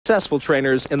successful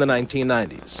trainers in the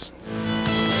 1990s.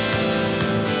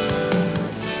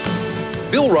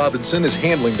 Bill Robinson is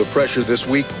handling the pressure this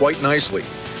week quite nicely.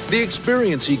 The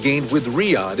experience he gained with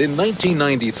Riyadh in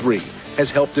 1993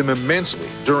 has helped him immensely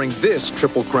during this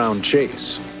Triple Crown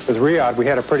chase. With Riyadh, we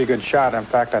had a pretty good shot. In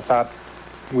fact, I thought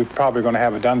we were probably going to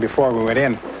have it done before we went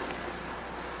in.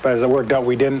 But as it worked out,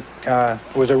 we didn't.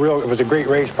 It was a great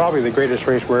race, probably the greatest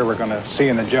race we're ever going to see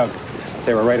in the jug.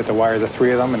 They were right at the wire, the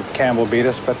three of them, and Campbell beat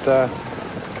us. But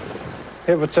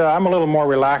I'm a little more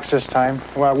relaxed this time.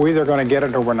 Well, we're either going to get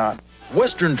it or we're not.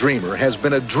 Western Dreamer has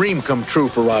been a dream come true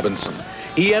for Robinson.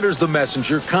 He enters the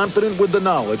Messenger confident with the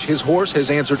knowledge his horse has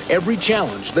answered every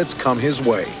challenge that's come his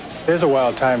way. It is a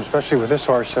wild time, especially with this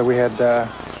horse.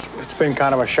 It's been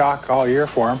kind of a shock all year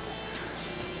for him.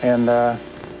 And,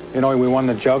 we won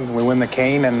the jug, we win the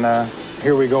cane, and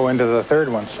here we go into the third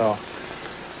one. So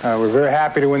we're very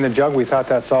happy to win the jug. We thought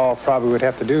that's all probably we'd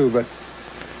have to do, but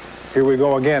here we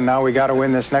go again. Now we got to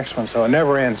win this next one, so it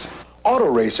never ends. Auto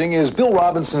racing is Bill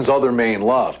Robinson's other main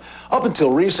love. Up until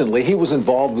recently, he was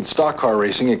involved with stock car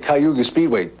racing at Cayuga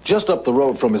Speedway, just up the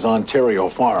road from his Ontario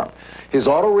farm. His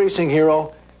auto racing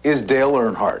hero is Dale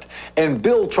Earnhardt, and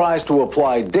Bill tries to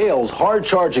apply Dale's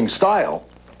hard-charging style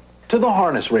to the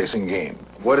harness racing game.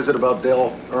 What is it about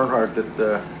Dale Earnhardt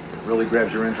that really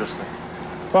grabs your interest?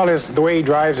 Well, the way he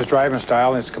drives, his driving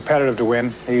style, it's competitive to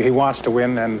win. He wants to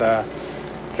win, and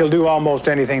he'll do almost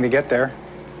anything to get there.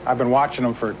 I've been watching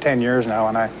him for 10 years now,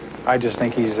 and I just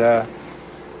think he's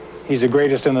the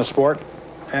greatest in the sport,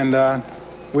 and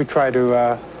we try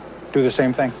to do the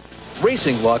same thing.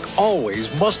 Racing luck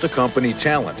always must accompany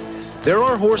talent. There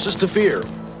are horses to fear,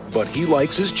 but he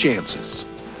likes his chances.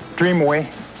 Dream Away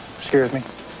scares me.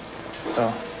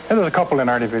 So, and there's a couple in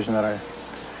our division that I'm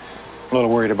a little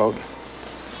worried about.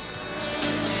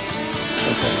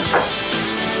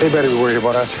 They better be worried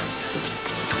about us.